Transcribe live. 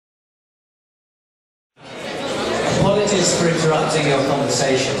Apologies for interrupting your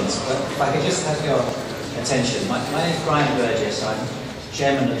conversations, but if I could just have your attention. My name is Brian Burgess. I'm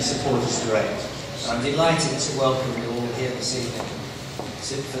Chairman of Supporters Direct. I'm delighted to welcome you all here this evening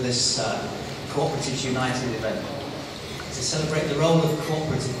for this Co-operatives United event to celebrate the role of the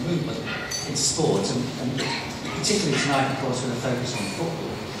cooperative movement in sport, and particularly tonight, of course, with a focus on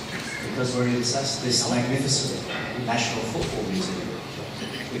football, because we're in this magnificent National Football Museum,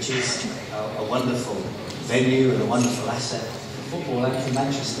 which is a wonderful venue and a wonderful asset for football and for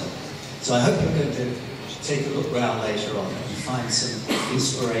Manchester. So I hope you're going to take a look round later on and find some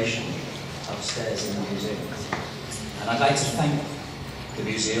inspiration upstairs in the museum. And I'd like to thank the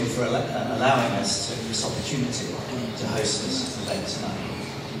museum for allowing us this opportunity to host this event tonight.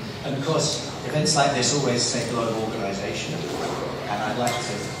 And of course, events like this always take a lot of organisation, and I'd like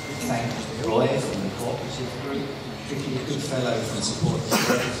to thank Roy from the cooperative group, Vicky Goodfellow from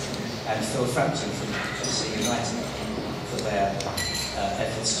Supporters, and Phil Frampton from FC United for their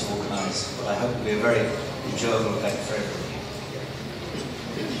efforts to organise what I hope will be a very enjoyable event for everybody.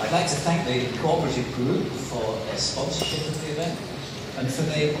 I'd like to thank the cooperative group for their sponsorship of the event and for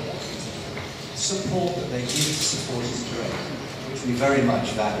the support that they give to Supporters Direct, which we very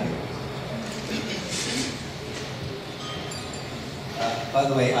much value. By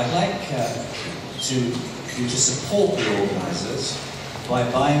the way, I'd like you to support the organisers by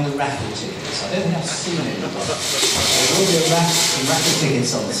buying the raffle tickets. I don't think I've seen it, but there will be some raffle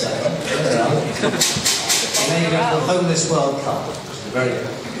tickets on sale. There they are. And then you go to the Homeless World Cup, which is a very,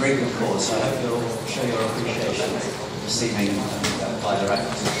 very good cause. So I hope you'll all show your appreciation this evening and buy the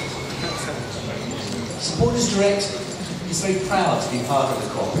raffle tickets. Supporters Direct is very proud to be part of the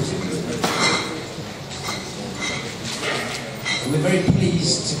cooperative movement. And we're very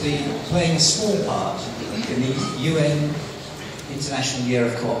pleased to be playing a small part in the UN International Year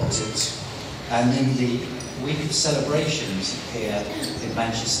of Cooperatives and in the week of celebrations here in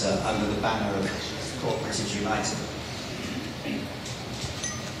Manchester under the banner of Co-operatives United.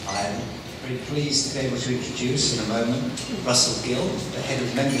 I am very pleased to be able to introduce in a moment Russell Gill, the head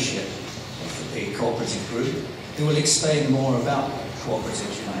of membership of the cooperative group, who will explain more about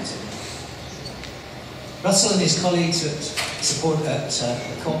Co-operatives United. Russell and his colleagues at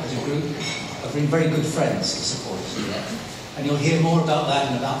the cooperative group have been very good friends to Supporters Direct. And you'll hear more about that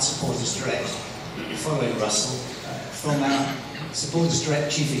and about Supporters Direct following Russell from our Supporters Direct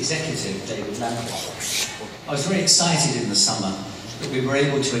Chief Executive, David Lambert. I was very excited in the summer that we were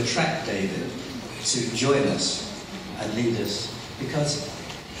able to attract David to join us and lead us, because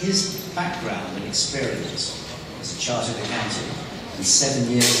his background and experience as a chartered accountant and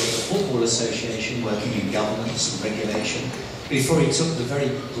 7 years at the Football Association working in governance and regulation before he took the very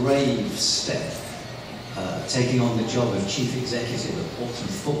brave step taking on the job of Chief Executive at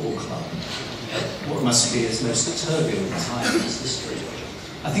Portsmouth Football Club, what must be its most turbulent time in its history.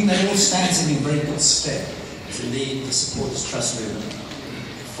 I think that all stands him in very good stead to lead the Supporters Trust movement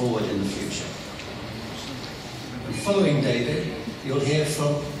forward in the future. And following David, you'll hear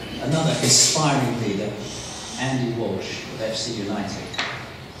from another inspiring leader, Andy Walsh of FC United,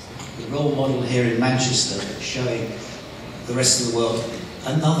 the role model here in Manchester, showing the rest of the world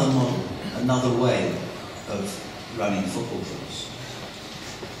another model, another way of running football clubs.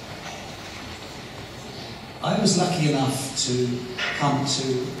 I was lucky enough to come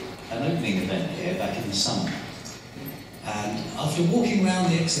to an opening event here back in the summer, and after walking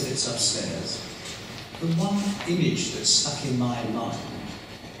around the exhibits upstairs, the one image that stuck in my mind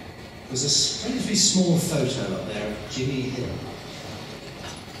was a relatively small photo up there of Jimmy Hill.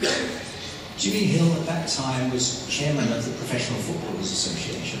 Jimmy Hill at that time was chairman of the Professional Footballers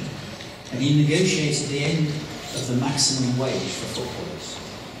Association, and he negotiated the end of the maximum wage for footballers.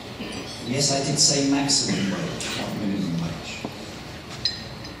 And yes, I did say maximum wage, not minimum wage.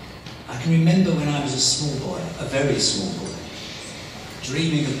 I can remember when I was a small boy, a very small boy,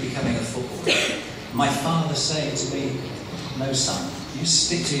 dreaming of becoming a footballer, my father saying to me, "No son, you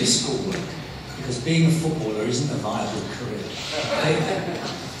stick to your schoolwork, because being a footballer isn't a viable career.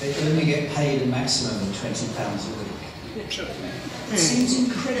 They can only get paid a maximum of £20 a week." It seems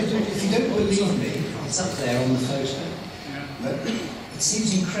incredible. If you don't believe me, it's up there on the photo. But it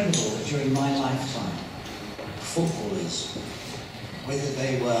seems incredible that during my lifetime, footballers, whether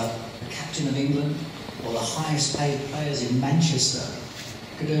they were the captain of England or the highest paid players in Manchester,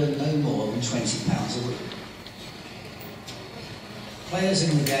 could earn no more than £20 a week. Players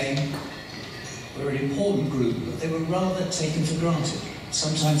in the game were an important group, but they were rather taken for granted,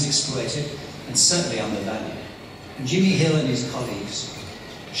 sometimes exploited, and certainly undervalued. And Jimmy Hill and his colleagues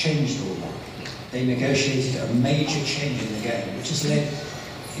changed all that. They negotiated a major change in the game, which has led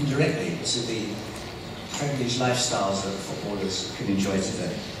indirectly to the privileged lifestyles that footballers can enjoy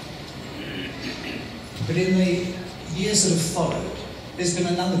today. But in the years that have followed, there's been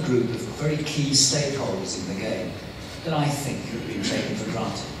another group of very key stakeholders in the game that I think have been taken for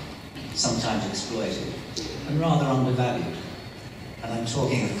granted, sometimes exploited, and rather undervalued. And I'm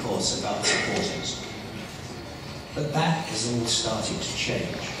talking, of course, about supporters. But that is all starting to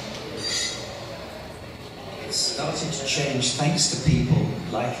change. It's starting to change thanks to people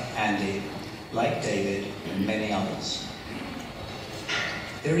like Andy, like David, and many others.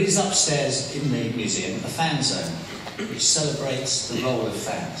 There is upstairs in the museum a fan zone, which celebrates the role of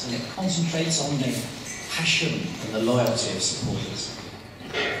fans, and it concentrates on the passion and the loyalty of supporters.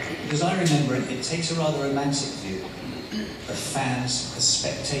 Because I remember it takes a rather romantic view of fans as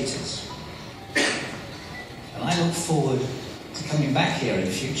spectators. And I look forward to coming back here in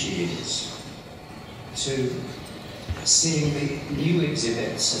future years to seeing the new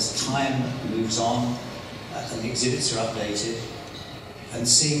exhibits as time moves on and the exhibits are updated, and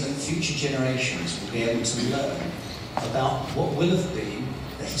seeing that future generations will be able to learn about what will have been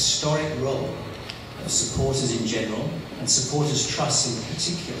the historic role of supporters in general and supporters' trust in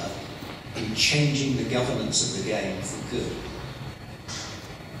particular in changing the governance of the game for good.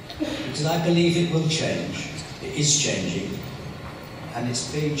 Because I believe it will change. It is changing, and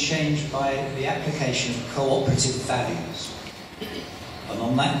it's being changed by the application of cooperative values. And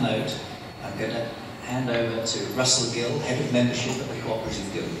on that note, I'm going to hand over to Russell Gill, Head of Membership at the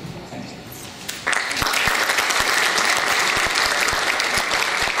Cooperative Guild. Thank you.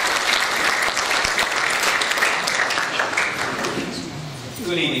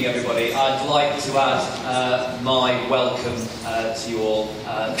 Good evening, everybody. I'd like to add my welcome to you all.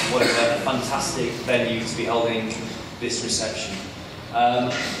 What a fantastic venue to be holding this reception.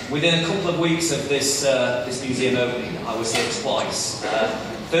 Within a couple of weeks of this museum opening, I was here twice.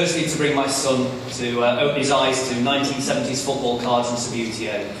 Firstly, to bring my son to open his eyes to 1970s football cards and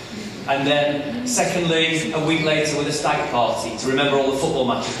Subbuteo. And then, secondly, a week later with a stag party to remember all the football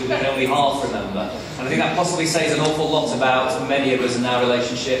matches that we can only half remember. And I think that possibly says an awful lot about many of us and our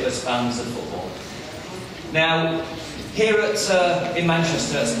relationship as fans of football. Now, here in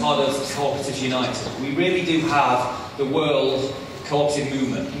Manchester, as part of Co-operatives United, we really do have the world cooperative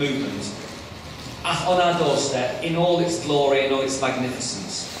movement on our doorstep in all its glory and all its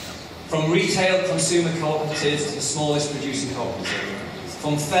magnificence. From retail consumer cooperatives to the smallest producing cooperative,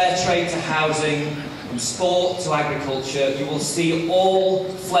 from fair trade to housing, from sport to agriculture, you will see all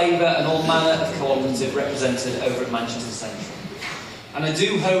flavour and all manner of cooperative represented over at Manchester Central. And I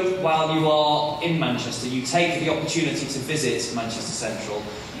do hope while you are in Manchester, you take the opportunity to visit Manchester Central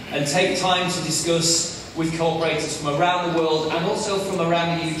and take time to discuss with cooperators from around the world and also from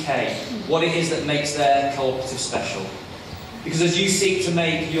around the UK what it is that makes their cooperative special. Because as you seek to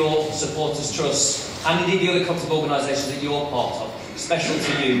make your supporters' trust, and indeed the other cooperative organisations that you're part of, special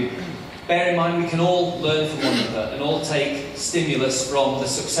to you, bear in mind we can all learn from one another and all take stimulus from the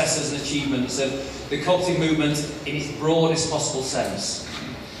successes and achievements of the cooperative movement in its broadest possible sense.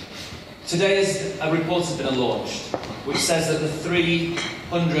 Today a report has been launched which says that the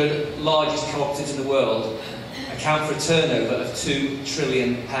 300 largest cooperatives in the world account for a turnover of £2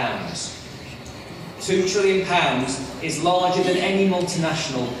 trillion. £2 trillion is larger than any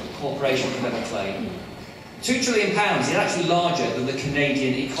multinational corporation can ever claim. £2 trillion is actually larger than the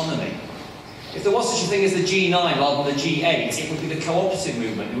Canadian economy. If there was such a thing as the G9 rather than the G8, it would be the cooperative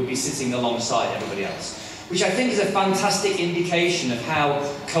movement who would be sitting alongside everybody else. Which I think is a fantastic indication of how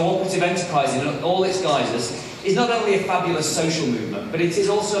cooperative enterprising in all its guises is not only a fabulous social movement, but it is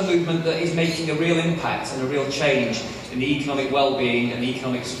also a movement that is making a real impact and a real change in the economic well-being and the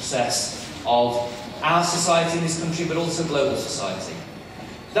economic success of our society in this country, but also global society.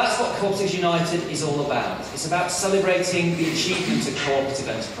 That's what Cooperatives United is all about. It's about celebrating the achievement of cooperative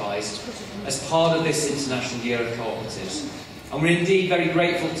enterprise as part of this International Year of Cooperatives. And we're indeed very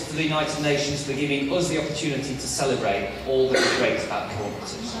grateful to the United Nations for giving us the opportunity to celebrate all that is great about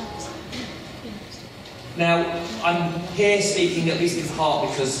cooperatives. Now, I'm here speaking at least in part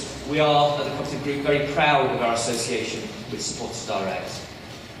because we are, at the Cooperative Group, very proud of our association with Supporters Direct.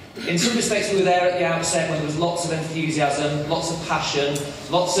 In some respects, we were there at the outset when there was lots of enthusiasm, lots of passion,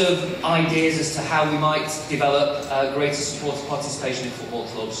 lots of ideas as to how we might develop greater supporter participation in football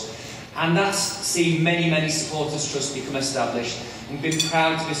clubs. And that's seen many, many supporters' trusts become established, and we've been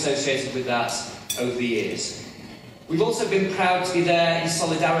proud to be associated with that over the years. We've also been proud to be there in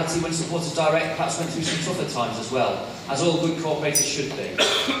solidarity when Supporters Direct perhaps went through some tougher times as well, as all good cooperators should be.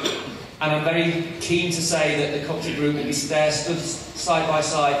 And I'm very keen to say that the Cooperative Group will be there, stood side by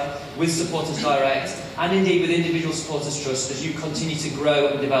side with Supporters Direct and indeed with individual supporters' trust as you continue to grow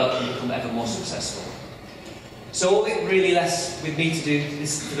and develop and become ever more successful. So all that really left with me to do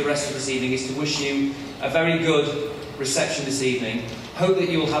for the rest of this evening is to wish you a very good reception this evening. Hope that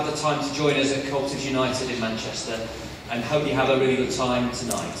you will have the time to join us at Co-operatives United in Manchester, and hope you have a really good time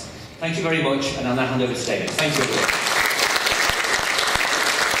tonight. Thank you very much, and I'll now hand over to David. Thank you, everyone.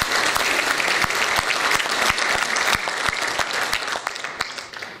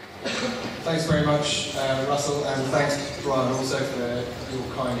 Thanks very much, Russell, and thanks, Brian, also for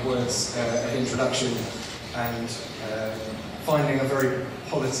your kind words of introduction and finding a very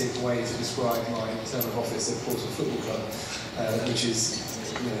politic way to describe my term of office at Portsmouth Football Club, which is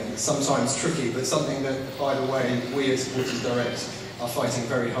sometimes tricky, but something that, by the way, we at Supporters Direct are fighting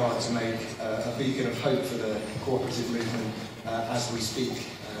very hard to make a beacon of hope for the cooperative movement as we speak,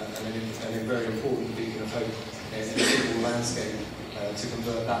 and a very important beacon of hope in the football landscape to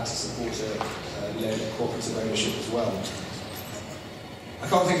convert that to supporter-led cooperative ownership as well. I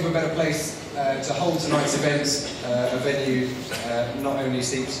can't think of a better place to hold tonight's event, a venue not only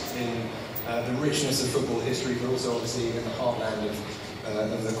steeped in the richness of football history, but also obviously in the heartland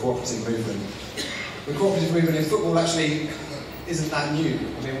of the cooperative movement. The cooperative movement in football actually isn't that new.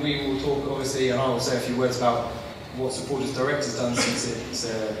 I mean, we will talk obviously, and I will say a few words about what Supporters Direct has done since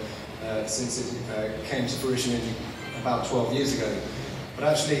it came to fruition in about 12 years ago. But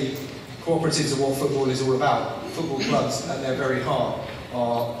actually, cooperatives are what football is all about. Football clubs, at their very heart,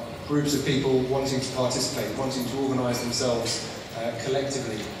 are groups of people wanting to participate, wanting to organise themselves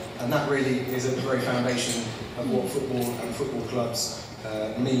collectively. And that really is at the very foundation of what football and football clubs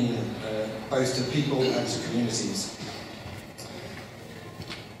mean, both to people and to communities.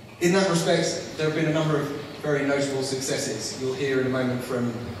 In that respect, there have been a number of very notable successes. You'll hear in a moment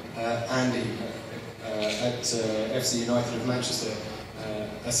from Andy at FC United of Manchester,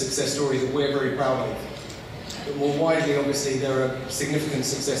 a success story that we're very proud of. But more widely, obviously, there are significant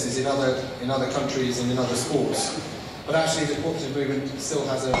successes in other countries and in other sports. But actually, the cooperative movement still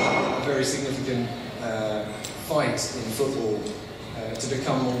has a very significant fight in football to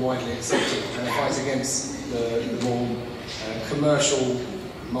become more widely accepted, and a fight against the more commercial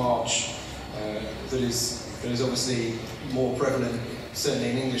march that is obviously more prevalent, certainly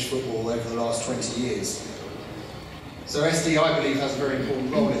in English football, over the last 20 years. So SD, I believe, has a very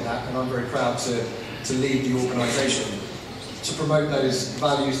important role in that, and I'm very proud to lead the organisation, to promote those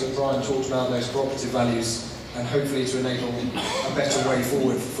values that Brian talked about, those cooperative values, and hopefully to enable a better way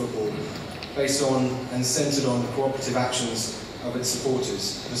forward for football, based on and centred on the cooperative actions of its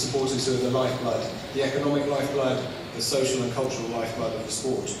supporters, the supporters who are the lifeblood, the economic lifeblood, the social and cultural lifeblood of the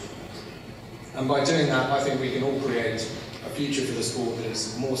sport. And by doing that, I think we can all create a future for the sport that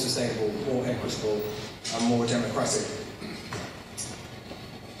is more sustainable, more equitable, and more democratic.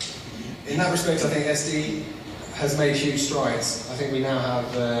 In that respect, I think SD has made huge strides. I think we now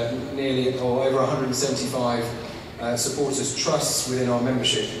have nearly or over 175 supporters trusts within our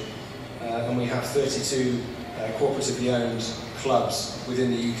membership, and we have 32 cooperatively owned clubs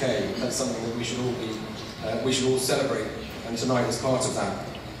within the UK. That's something that we should all celebrate, and tonight is part of that.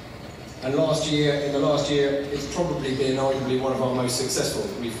 And in the last year, it's probably been arguably one of our most successful.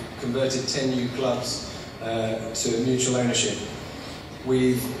 We've converted 10 new clubs to mutual ownership.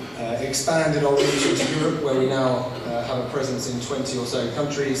 We've expanded our reach into Europe, where we now have a presence in 20 or so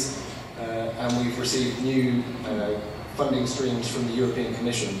countries, and we've received new funding streams from the European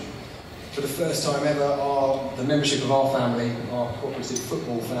Commission. For the first time ever, the membership of our family, our cooperative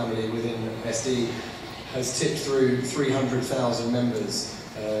football family within SD, has tipped through 300,000 members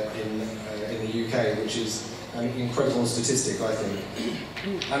in the UK, which is an incredible statistic, I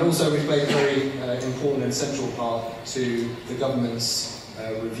think. And also we've played a very important and central part to the government's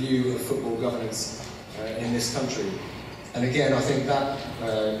review of football governance in this country. And again, I think that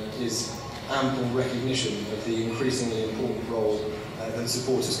is ample recognition of the increasingly important role that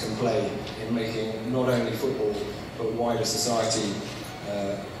supporters can play in making not only football, but wider society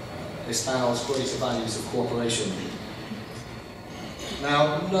espouse greater values of cooperation.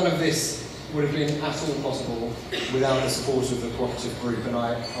 Now, none of this would have been at all possible without the support of the cooperative group, and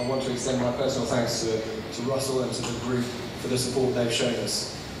I want to extend my personal thanks to Russell and to the group for the support they've shown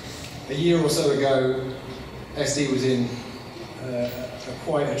us. A year or so ago, SD was in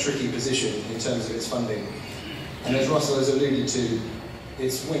quite a tricky position in terms of its funding, and as Russell has alluded to,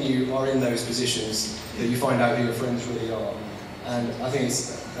 it's when you are in those positions that you find out who your friends really are. And I think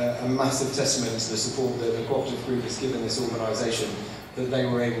it's a massive testament to the support that the cooperative group has given this organisation, that they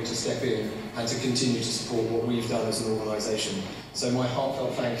were able to step in and to continue to support what we've done as an organisation. So my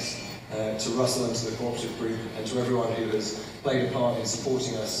heartfelt thanks to Russell and to the cooperative group, and to everyone who has played a part in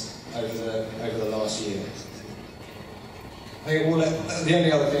supporting us over the last year. the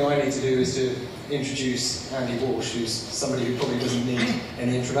only other thing I need to do is to introduce Andy Walsh, who's somebody who probably doesn't need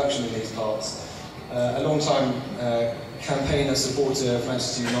any introduction in these parts. A long-time campaigner, supporter of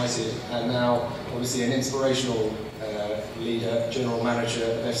Manchester United, and now obviously an inspirational leader, general manager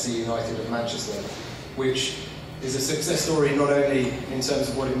of FC United of Manchester, which is a success story not only in terms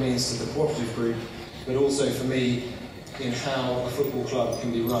of what it means to the cooperative group, but also for me in how a football club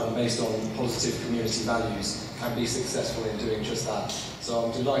can be run based on positive community values and be successful in doing just that. So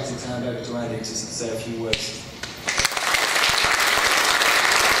I'm delighted to hand over to Andy to say a few words.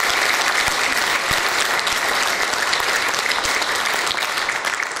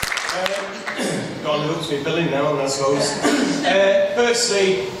 Got to live up to my billing now, I suppose.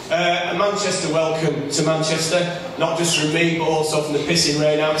 Firstly, a Manchester welcome to Manchester, not just from me, but also from the pissing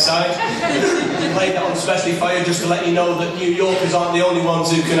rain outside. Laid that on especially for you, just to let you know that New Yorkers aren't the only ones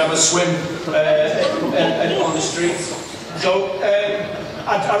who can have a swim on the streets. So,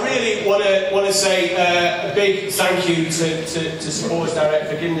 I really want to say a big thank you to Supporters Direct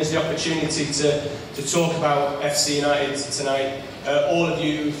for giving us the opportunity to talk about FC United tonight. All of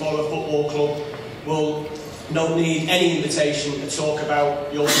you who follow a football club will not need any invitation to talk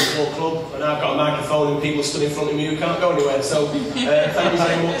about your football club, and I've got a microphone and people stood in front of me who can't go anywhere, so thank you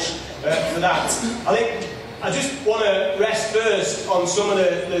very much for that. I think I just want to rest first on some of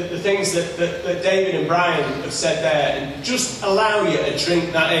the things that David and Brian have said there, and just allow you to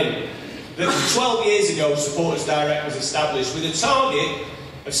drink that in. That 12 years ago, Supporters Direct was established with a target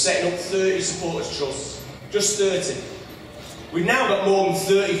of setting up 30 supporters trusts, just 30. We've now got more than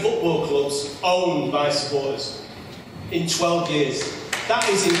 30 football clubs owned by supporters in 12 years. That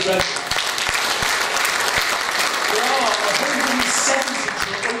is incredible. There are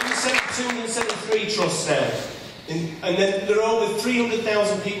 173 trusts now. And then there are over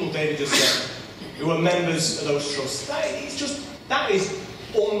 300,000 people, David just said, who are members of those trusts. That is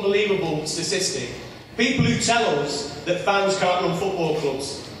unbelievable statistic. People who tell us that fans can't run football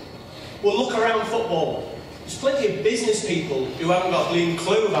clubs. Well, look around football. There's plenty of business people who haven't got a bleeding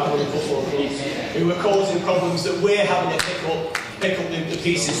clue about running football clubs, who are causing problems that we're having to pick up the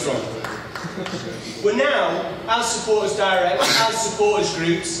pieces from. We're now, as Supporters Direct, as supporters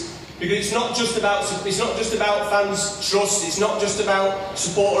groups, because it's not just about fans' trust, it's not just about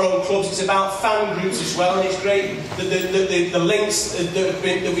supporter-owned clubs, it's about fan groups as well, and it's great that the links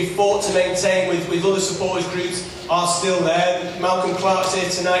that we've fought to maintain with other supporters groups are still there. Malcolm Clark's here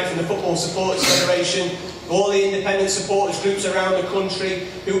tonight from the Football Supporters Federation, all the independent supporters groups around the country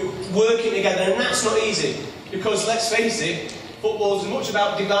who are working together, and that's not easy, because let's face it, football is as much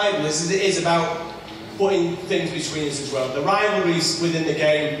about dividing us as it is about putting things between us as well. The rivalries within the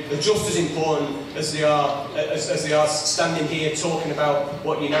game are just as important as they are standing here talking about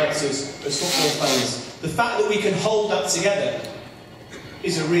what unites us as football fans. The fact that we can hold that together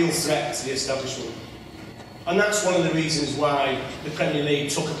is a real threat to the establishment. And that's one of the reasons why the Premier League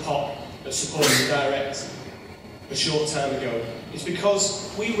took a pot at Supporters Direct a short time ago. It's because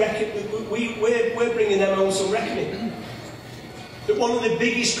we're bringing them home some reckoning. That one of the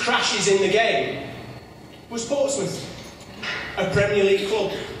biggest crashes in the game was Portsmouth, a Premier League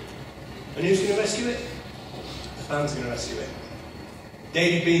club. And who's going to rescue it? The fans are going to rescue it.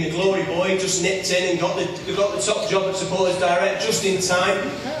 David, being the glory boy, just nipped in and got the top job at Supporters Direct just in time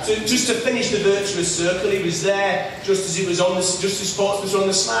to finish the virtuous circle. He was there just as Portsmouth was on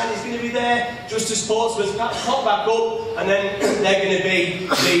the slide. He's going to be there just as Portsmouth pop back up, and then they're going to be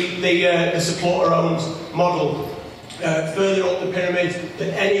the supporter-owned model further up the pyramid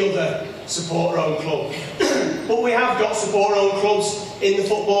than any other supporter-owned club. But we have got supporter-owned clubs in the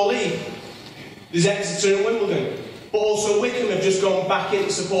Football League. There's Exeter and Wimbledon. But also Wickham have just gone back into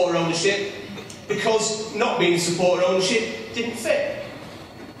supporter ownership because not being supporter ownership didn't fit.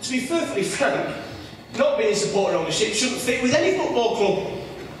 To be perfectly frank, not being supporter ownership shouldn't fit with any football club.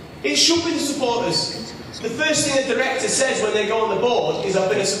 It should be the supporters. The first thing a director says when they go on the board is, I've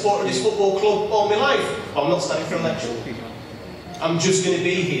been a supporter of this football club all my life. I'm not standing for election. I'm just going to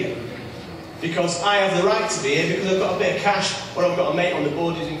be here. Because I have the right to be here, because I've got a bit of cash, or I've got a mate on the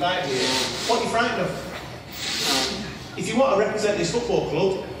board who's invited me here. What are you frightened of? If you want to represent this football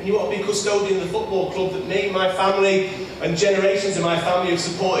club, and you want to be custodian of the football club that me, my family, and generations of my family have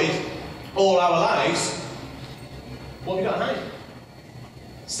supported all our lives, what have you got to hide?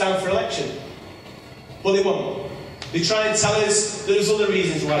 Stand for election. But they won't. They try and tell us that there's other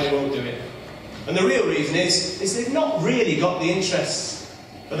reasons why they won't do it. And the real reason is they've not really got the interests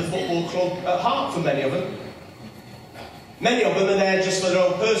of the football club at heart for many of them. Many of them are there just for their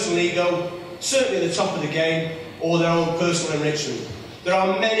own personal ego, certainly at the top of the game, or their own personal enrichment. There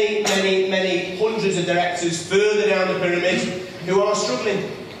are many, many, many hundreds of directors further down the pyramid who are struggling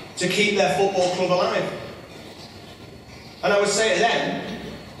to keep their football club alive. And I would say to them,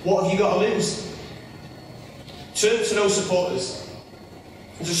 what have you got to lose? Turn to those supporters.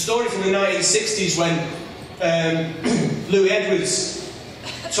 There's a story from the 1960s when Louis Edwards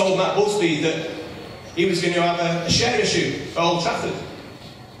told Matt Busby that he was going to have a share issue at Old Trafford.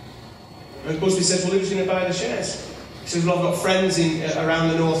 And Busby said, well, who's going to buy the shares? He said, well, I've got friends around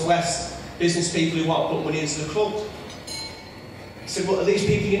the northwest, business people who want to put money into the club. He said, well, are these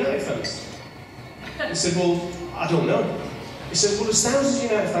people United fans? He said, well, I don't know. He said, well, there's thousands of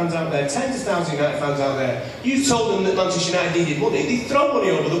United fans out there, tens of thousands of United fans out there. You told them that Manchester United needed money, they'd throw money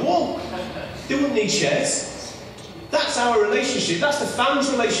over the wall. They wouldn't need shares. That's our relationship, that's the fans'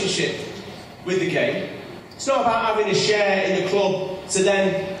 relationship with the game. It's not about having a share in the club to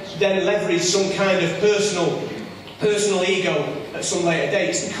then leverage some kind of personal ego at some later date.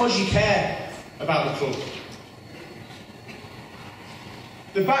 It's because you care about the club.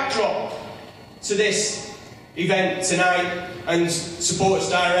 The backdrop to this event tonight, and Supporters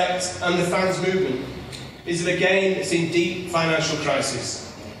Direct and the fans movement, is a game that's in deep financial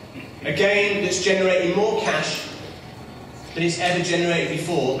crisis. A game that's generating more cash than it's ever generated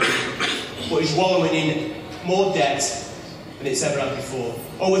before, but is wallowing in more debt than it's ever had before.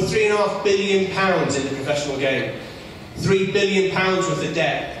 Over £3.5 billion in the professional game. £3 billion worth of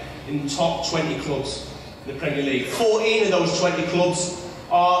debt in the top 20 clubs in the Premier League. 14 of those 20 clubs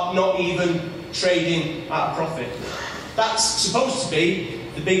are not even trading at a profit. That's supposed to be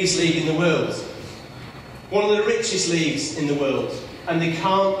the biggest league in the world. One of the richest leagues in the world. And they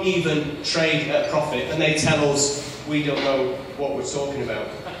can't even trade at a profit. And they tell us we don't know what we're talking about.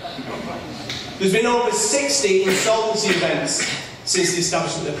 There's been over 60 insolvency events since the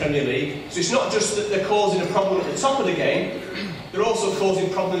establishment of the Premier League. So it's not just that they're causing a problem at the top of the game, they're also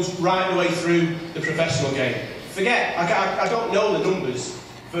causing problems right the way through the professional game. Forget, I don't know the numbers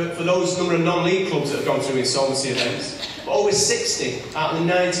for those number of non-league clubs that have gone through insolvency events, but over 60 out of the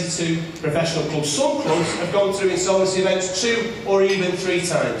 92 professional clubs. Some clubs have gone through insolvency events 2 or even 3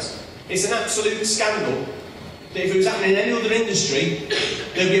 times. It's an absolute scandal that if it was happening in any other industry,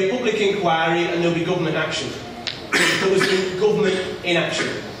 there'd be a public inquiry and there'll be government action. But there's been government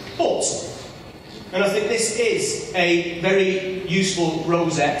inaction. But, and I think this is a very useful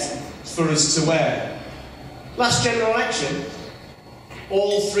rosette for us to wear. Last general election,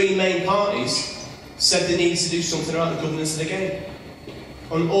 all 3 main parties said they needed to do something about the governance of the game.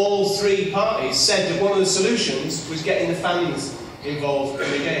 And all 3 parties said that one of the solutions was getting the fans involved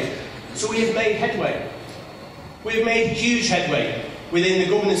in the game. So we have made headway. We have made huge headway within the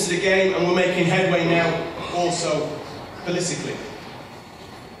governance of the game, and we're making headway now also politically.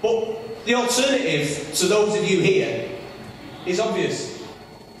 But the alternative to those of you here is obvious.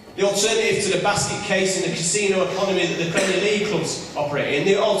 The alternative to the basket case and the casino economy that the Premier League clubs operate in,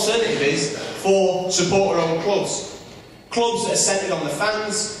 the alternative is for supporter-owned clubs. Clubs that are centred on the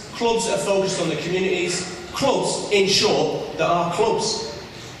fans, clubs that are focused on the communities, clubs, in short, that are clubs.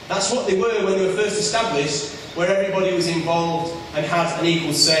 That's what they were when they were first established, where everybody was involved and had an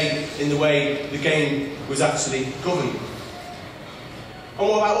equal say in the way the game was actually governed. And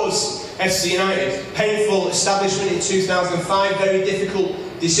what about us, FC United? Painful establishment in 2005, very difficult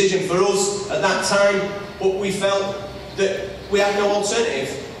decision for us at that time, but we felt that we had no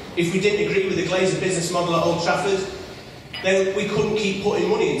alternative. If we didn't agree with the Glazer business model at Old Trafford, then we couldn't keep putting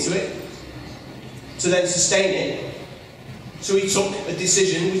money into it to then sustain it. So we took a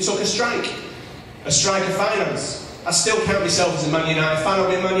decision, we took a strike of finance. I still count myself as a Man United fan. I'll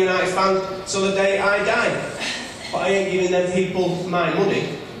be a Man United fan till the day I die. But I ain't giving them people my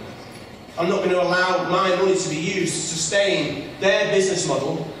money. I'm not going to allow my money to be used to sustain their business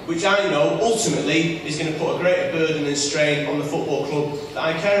model, which I know ultimately is going to put a greater burden and strain on the football club that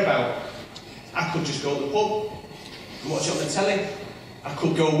I care about. I could just go to the pub and watch it on the telly. I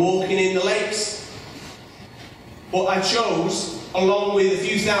could go walking in the lakes. But I chose, along with a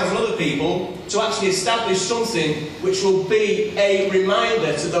few thousand other people, to actually establish something which will be a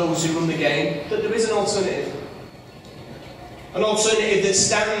reminder to those who run the game that there is an alternative. An alternative that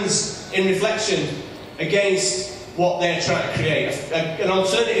stands in reflection against what they're trying to create. An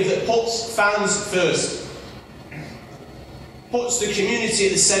alternative that puts fans first. Puts the community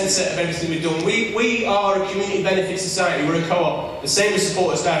at the centre of everything we've done. We are a community benefit society. We're a co-op. The same as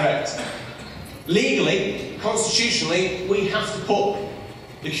Supporters Direct. Legally, constitutionally, we have to put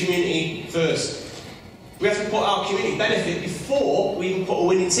the community first. We have to put our community benefit before we even put a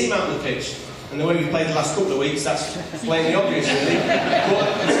winning team out on the pitch. And the way we've played the last couple of weeks, that's plainly obvious, really.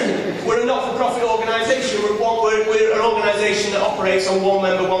 But we're a not-for-profit organisation. We're an organisation that operates on one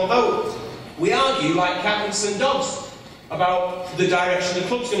member, one vote. We argue like cats and dogs about the direction the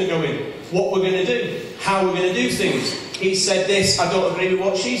club's going to go in, what we're going to do, how we're going to do things. He said this, I don't agree with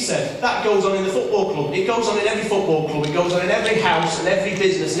what she said. That goes on in the football club. It goes on in every football club. It goes on in every house and every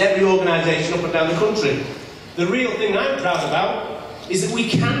business and every organisation up and down the country. The real thing I'm proud about is that we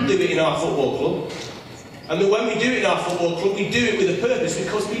can do it in our football club. And that when we do it in our football club, we do it with a purpose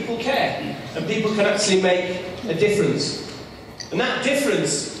because people care. And people can actually make a difference. And that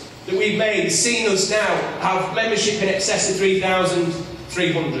difference that we've made has seen us now have membership in excess of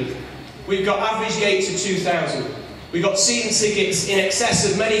 3,300. We've got average gates of 2,000. We've got season tickets in excess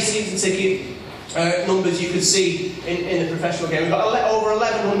of many season ticket numbers you could see in the professional game. We've got over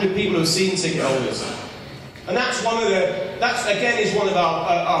 1,100 people who are season ticket holders. And that's again is one of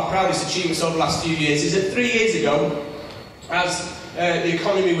our proudest achievements over the last few years, is that 3 years ago, as the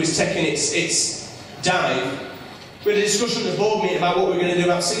economy was taking its dive, we had a discussion at the board meeting about what we were going to do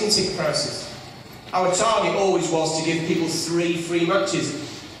about season ticket prices. Our target always was to give people 3 free matches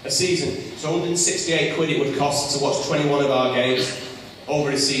a season. So 168 quid it would cost to watch 21 of our games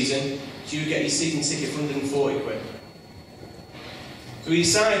over a season. So you would get your season ticket for 140 quid. So we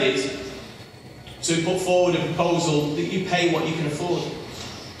decided to put forward a proposal that you pay what you can afford.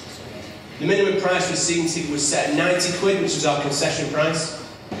 The minimum price for a season ticket was set at 90 quid, which was our concession price.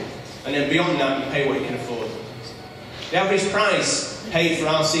 And then beyond that, you pay what you can afford. The average price paid for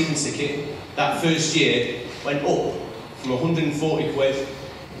our season ticket that first year went up from 140 quid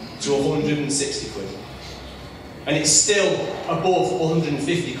to 160 quid. And it's still above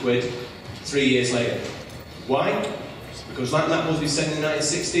 150 quid 3 years later. Why? Because like Matt Busby said in the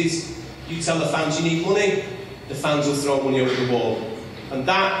 1960s, you tell the fans you need money, the fans will throw money over the wall. And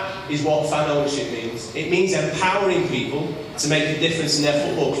that is what fan ownership means. It means empowering people to make a difference in their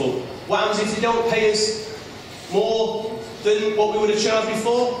football club. What happens if they don't pay us more than what we would have charged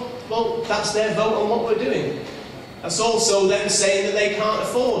before? Well, that's their vote on what we're doing. That's also them saying that they can't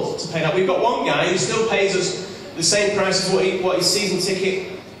afford to pay that. We've got one guy who still pays us the same price as what his season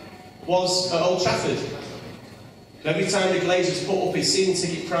ticket was at Old Trafford. Every time the Glazers put up his season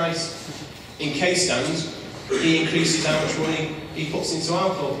ticket price in case stands, he increases how much money he puts into our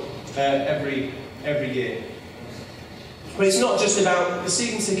club every year. But it's not just about the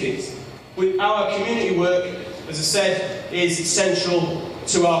season tickets. Our community work, as I said, is central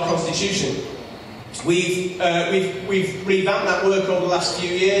to our constitution. We've revamped that work over the last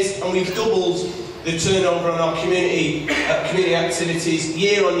few years, and we've doubled the turnover on our community activities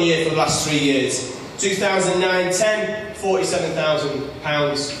year on year for the last 3 years. 2009-10,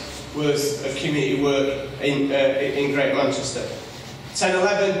 £47,000 worth of community work in Greater Manchester.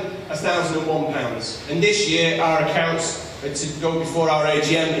 10-11, £1,001. And this year, our accounts are to go before our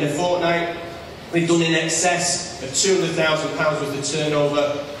AGM in a fortnight. We've done in excess of £200,000 worth of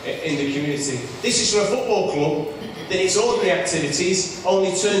turnover in the community. This is for a football club that its ordinary activities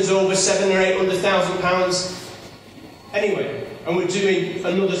only turns over £700,000 or £800,000 anyway. And we're doing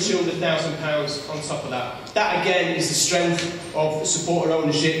another £200,000 on top of that. That again is the strength of supporter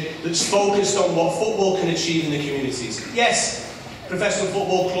ownership that's focused on what football can achieve in the communities. Yes, professional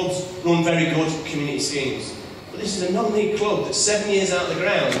football clubs run very good community schemes. But this is a non-league club that's 7 years out of the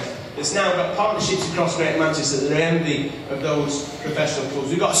ground, that's now got partnerships across Greater Manchester that are envy of those professional clubs.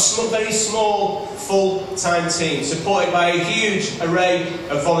 We've got a very small, full-time team, supported by a huge array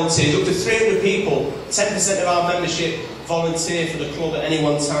of volunteers. Up to 300 people, 10% of our membership volunteer for the club at any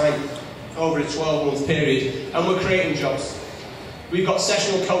one time over a 12-month period. And we're creating jobs. We've got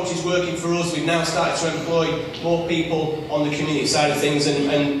sessional coaches working for us. We've now started to employ more people on the community side of things,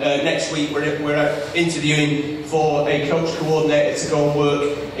 and next week we're interviewing for a coach coordinator to go and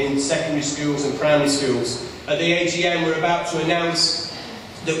work in secondary schools and primary schools. At the AGM we're about to announce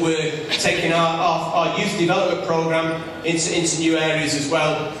that we're taking our youth development programme into new areas as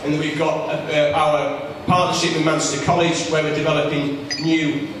well, and that we've got our partnership with Manchester College where we're developing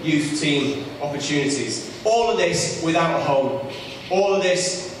new youth team opportunities. All of this without a home. All of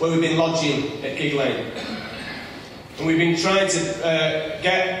this where we've been lodging at Gig Lane. And we've been trying to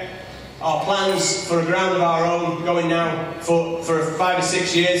get our plans for a ground of our own going now for 5 or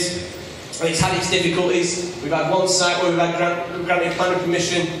 6 years. And it's had its difficulties. We've had one site where we've had granted planning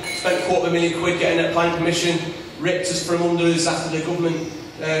permission, spent £250,000 getting that planning permission, ripped us from under us after the government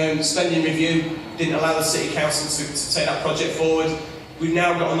spending review didn't allow the City Council to take that project forward. We've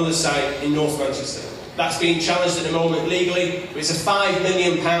now got another site in North Manchester. That's being challenged at the moment legally. It's a £5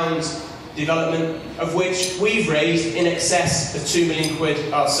 million development, of which we've raised in excess of £2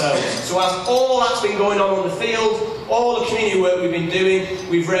 million ourselves. So as all that's been going on the field, all the community work we've been doing,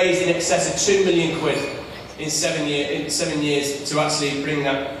 we've raised in excess of £2 million in 7 years to actually bring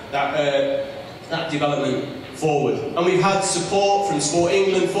that development forward. And we've had support from Sport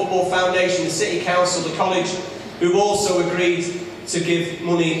England, Football Foundation, the City Council, the college, who've also agreed to give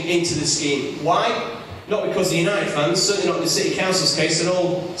money into the scheme. Why? Not because of the United fans, certainly not in the City Council's case, they're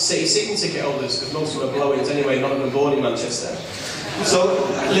all City season ticket holders, because most of them are blow-ins anyway, none of them born in Manchester. So,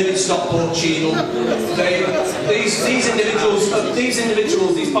 live in Stockport, Cheadle, these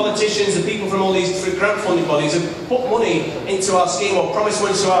individuals, these politicians and people from all these grant funding bodies have put money into our scheme, or promised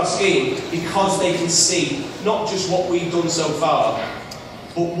money to our scheme, because they can see not just what we've done so far,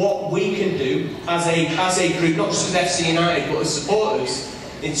 but what we can do as a group, not just as FC United, but as supporters,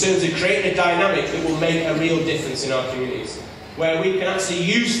 in terms of creating a dynamic that will make a real difference in our communities, where we can actually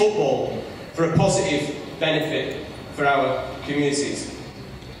use football for a positive benefit for our communities.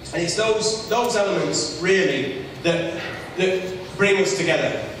 And it's those elements, really, that bring us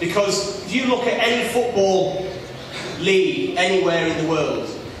together. Because if you look at any football league anywhere in the world,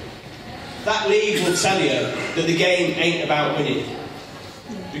 that league will tell you that the game ain't about winning.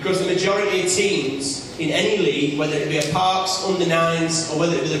 Because the majority of teams in any league, whether it be a Parks, under-9s, or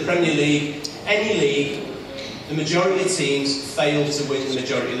whether it be the Premier League, any league, the majority of teams fail to win the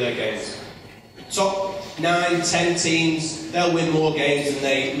majority of their games. Top 9, 10 teams, they'll win more games than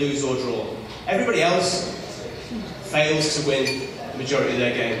they lose or draw. Everybody else fails to win the majority of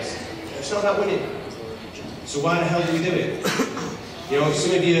their games. It's not about winning. So why the hell do we do it? You know,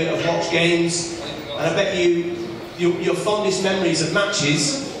 some of you have watched games, and I bet your fondest memories of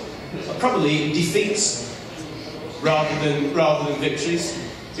matches are probably defeats rather than victories,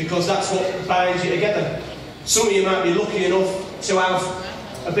 because that's what binds you together. Some of you might be lucky enough to have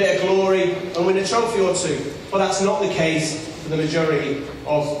a bit of glory and win a trophy or two, but that's not the case for the majority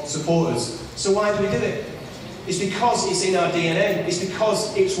of supporters. So why do we do it? It's because it's in our DNA. It's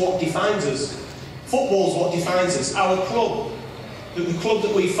because it's what defines us. Football's what defines us. Our club, the club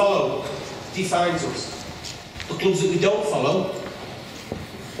that we follow, defines us. The clubs that we don't follow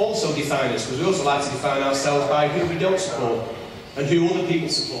also define us, because we also like to define ourselves by who we don't support and who other people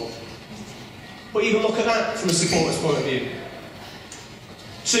support. But even look at that from a supporter's point of view.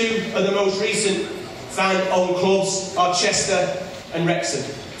 Two of the most recent fan-owned clubs are Chester and Wrexham.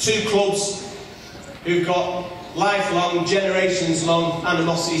 Two clubs who've got lifelong, generations-long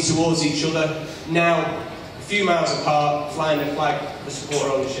animosity towards each other, now a few miles apart, flying the flag for supporter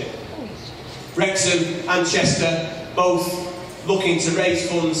ownership. Wrexham and Chester both looking to raise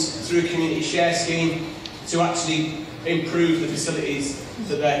funds through a community share scheme to actually improve the facilities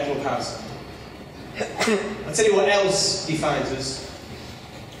that their club has. I'll tell you what else defines us.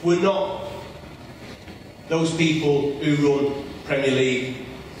 We're not those people who run Premier League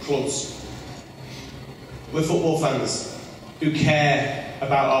clubs. We're football fans who care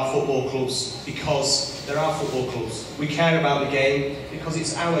about our football clubs because they're our football clubs. We care about the game because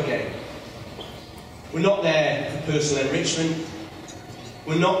it's our game. We're not there for personal enrichment.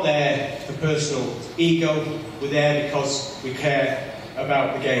 We're not there for personal ego. We're there because we care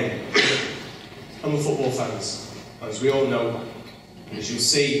about the game. And we're football fans. As we all know, as you'll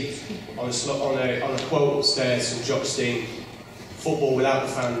see on a quote upstairs from Jock Steen, football without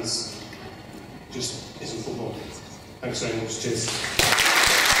the fans just isn't football. Thanks very much. Cheers.